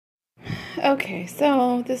Okay,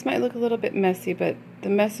 so this might look a little bit messy, but the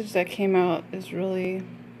message that came out is really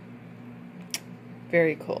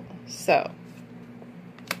very cool. So,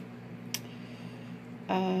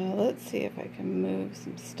 let's see if I can move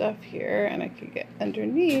some stuff here and I can get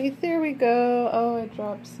underneath. There we go. Oh, I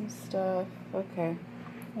dropped some stuff. Okay.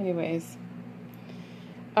 Anyways.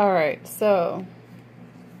 Alright, so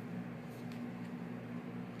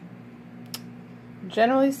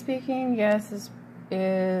generally speaking, yes, this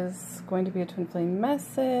is going to be a twin flame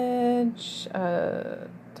message,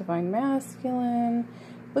 divine masculine.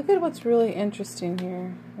 Look at what's really interesting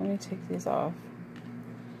here. Let me take these off.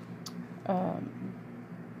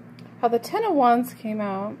 How the Ten of Wands came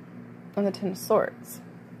out on the Ten of Swords.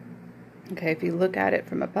 Okay, if you look at it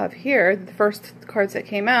from above here, the first cards that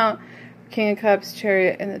came out, King of Cups,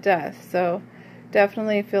 Chariot, and the Death. So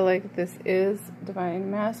definitely feel like this is divine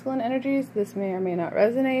masculine energies. This may or may not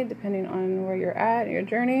resonate depending on where you're at in your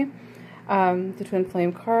journey. The Twin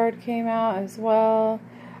Flame card came out as well.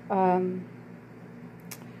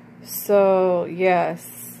 So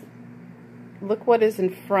yes, look what is in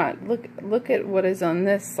front. Look at what is on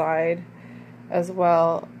this side as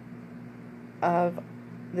well of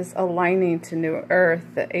this aligning to New Earth.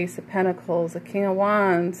 The Ace of Pentacles, the King of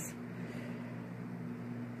Wands,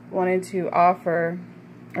 wanting to offer,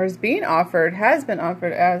 or is being offered, has been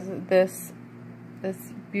offered as this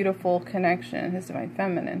beautiful connection, his divine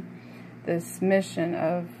feminine, this mission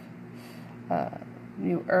of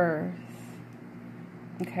New Earth.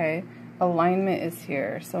 Okay, alignment is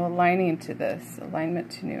here, so aligning to this,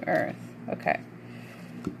 alignment to New Earth. Okay,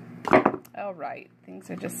 all right, things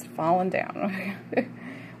are just falling down.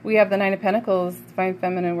 We have the Nine of Pentacles, divine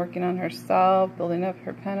feminine, working on herself, building up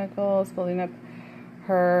her pentacles, building up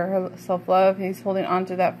her self-love. He's holding on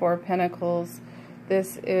to that Four of Pentacles.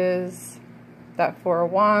 This is that Four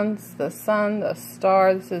of Wands, the Sun, the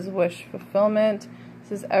Star. This is wish fulfillment.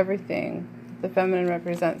 This is everything. The feminine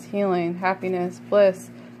represents healing, happiness, bliss,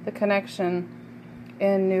 the connection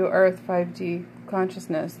in New Earth 5D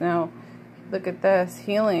consciousness. Now, look at this,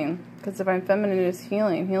 healing, because divine feminine is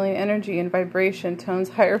healing energy and vibration, tones,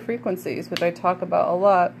 higher frequencies, which I talk about a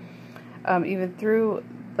lot, even through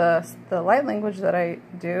the light language that I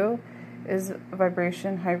do is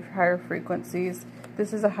vibration, higher frequencies.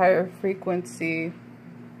 This is a higher frequency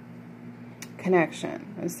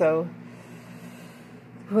connection. And so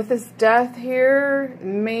with this death here,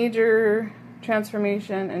 major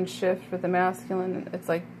transformation and shift for the masculine. It's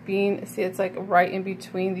like being, see, it's like right in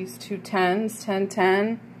between these two tens, 10,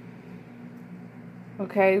 10.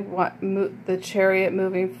 Okay, the Chariot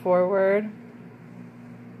moving forward.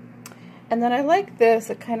 And then I like this,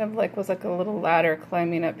 it kind of like was like a little ladder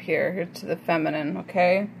climbing up here to the feminine,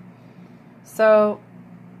 okay? So,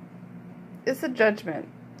 it's a judgment.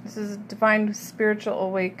 This is a divine spiritual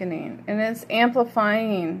awakening. And it's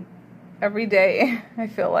amplifying every day, I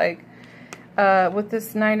feel like. With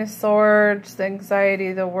this Nine of Swords, the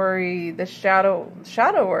anxiety, the worry, the shadow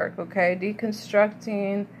work, okay?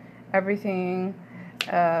 Deconstructing everything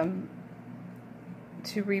to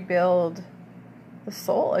rebuild the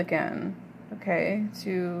soul again, okay?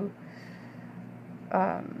 To,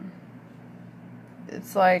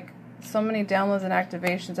 it's like so many downloads and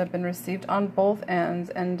activations have been received on both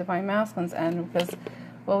ends and divine masculine's end, because,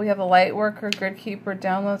 well, we have a light worker, grid keeper,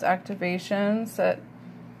 downloads, activations that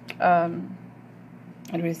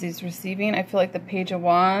everybody's receiving. I feel like the Page of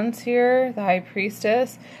Wands here, the High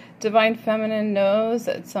Priestess, divine feminine knows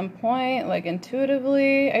at some point, like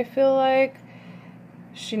intuitively, I feel like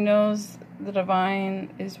she knows the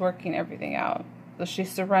divine is working everything out. So she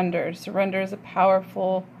surrenders. Surrender is a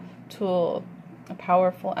powerful tool, a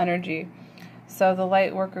powerful energy. So the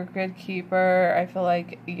light worker, grid keeper, I feel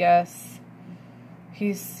like, yes,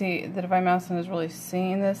 the divine masculine is really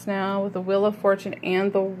seeing this now with the Wheel of Fortune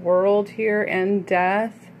and the World here and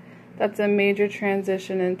death. That's a major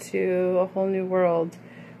transition into a whole new world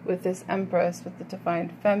with this Empress, with the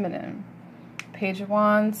divine feminine. Page of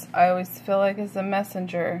Wands, I always feel like is a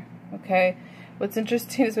messenger, okay? What's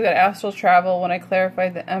interesting is we got astral travel when I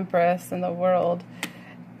clarified the Empress and the World.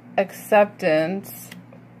 Acceptance,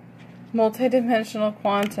 multidimensional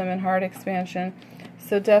quantum, and heart expansion.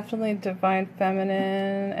 So definitely divine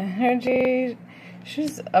feminine energy.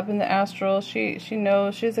 She's up in the astral. She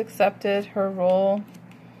knows, she's accepted her role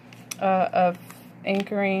of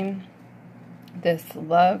anchoring this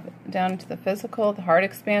love down into the physical, the heart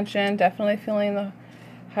expansion. Definitely feeling the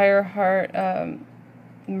higher heart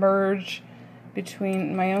merge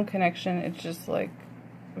between my own connection. It's just like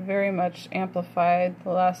very much amplified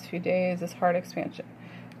the last few days, this heart expansion.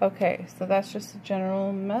 Okay, so that's just a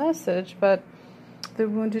general message, but the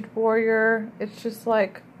Wounded Warrior, it's just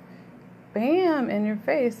like bam, in your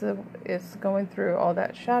face. It's going through all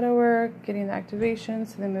that shadow work, getting the activation.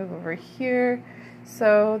 So they move over here.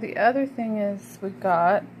 So the other thing is we've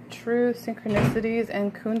got true synchronicities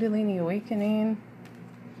and Kundalini awakening.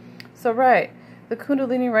 So right, the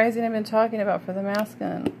Kundalini rising I've been talking about for the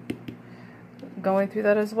masculine, going through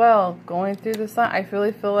that as well, going through the sun. I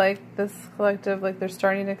really feel like this collective, like they're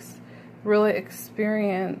starting to really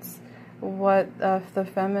experience what the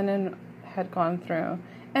feminine had gone through.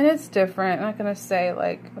 And it's different. I'm not going to say,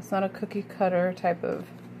 like, it's not a cookie cutter type of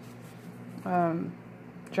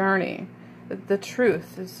journey. The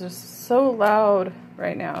truth is just so loud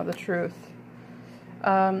right now, the truth.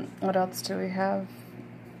 What else do we have?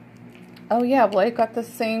 Oh yeah, well, I got the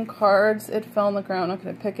same cards. It fell on the ground. I'm not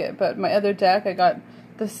going to pick it. But my other deck, I got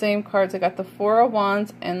the same cards. I got the Four of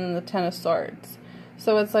Wands and then the Ten of Swords.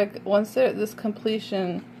 So it's like once this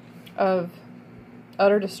completion of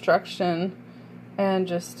utter destruction and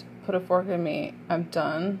just put a fork in me, I'm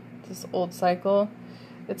done. This old cycle.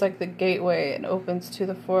 It's like the gateway. It opens to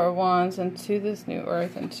the Four of Wands and to this new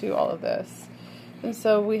earth and to all of this. And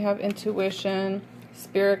so we have intuition,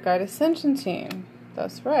 spirit guide, ascension team.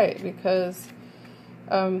 That's right, because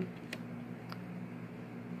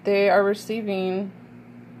they are receiving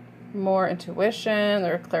more intuition,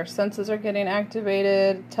 their clairsenses are getting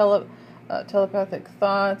activated, telepathic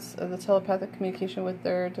thoughts, the telepathic communication with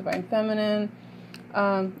their divine feminine.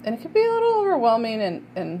 And it can be a little overwhelming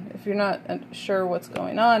and if you're not sure what's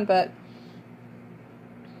going on, but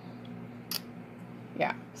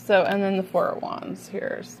yeah. So, and then the Four of Wands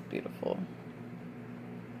here is beautiful.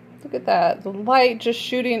 Look at that. The light just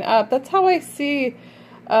shooting up. That's how I see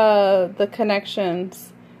the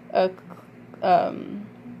connections. Through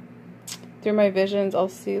my visions, I'll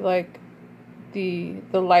see like the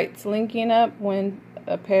lights linking up when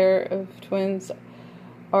a pair of twins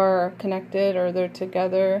are connected or they're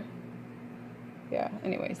together. Yeah,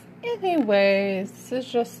 anyways, this is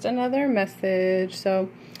just another message.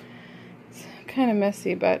 So it's kind of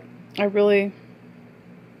messy, but I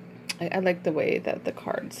like the way that the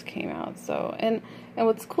cards came out. So, and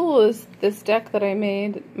what's cool is this deck that I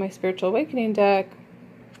made, my Spiritual Awakening deck,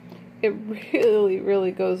 it really,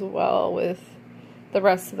 really goes well with the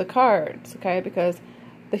rest of the cards, okay? Because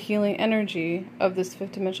the healing energy of this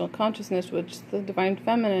fifth dimensional consciousness, which the divine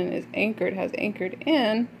feminine has anchored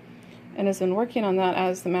in, and has been working on that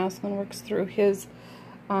as the masculine works through his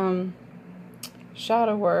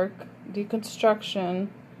shadow work, deconstruction,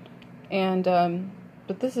 and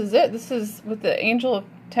but this is it. This is with the Angel of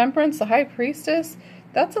Temperance, the High Priestess.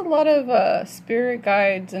 That's a lot of spirit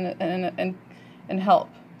guides and help.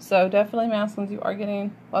 So definitely, masculines, you are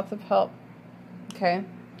getting lots of help. Okay,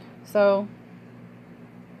 so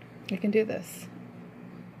you can do this.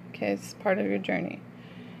 Okay, it's part of your journey,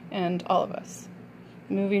 and all of us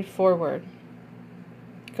moving forward,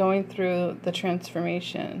 going through the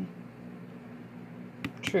transformation.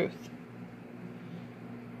 Truth's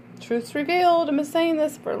revealed. I've been saying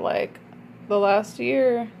this for like the last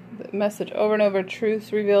year. The message over and over.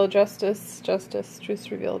 Truth's revealed. Justice.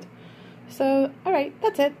 Truth's revealed. So, alright,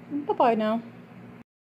 that's it. Bye-bye now.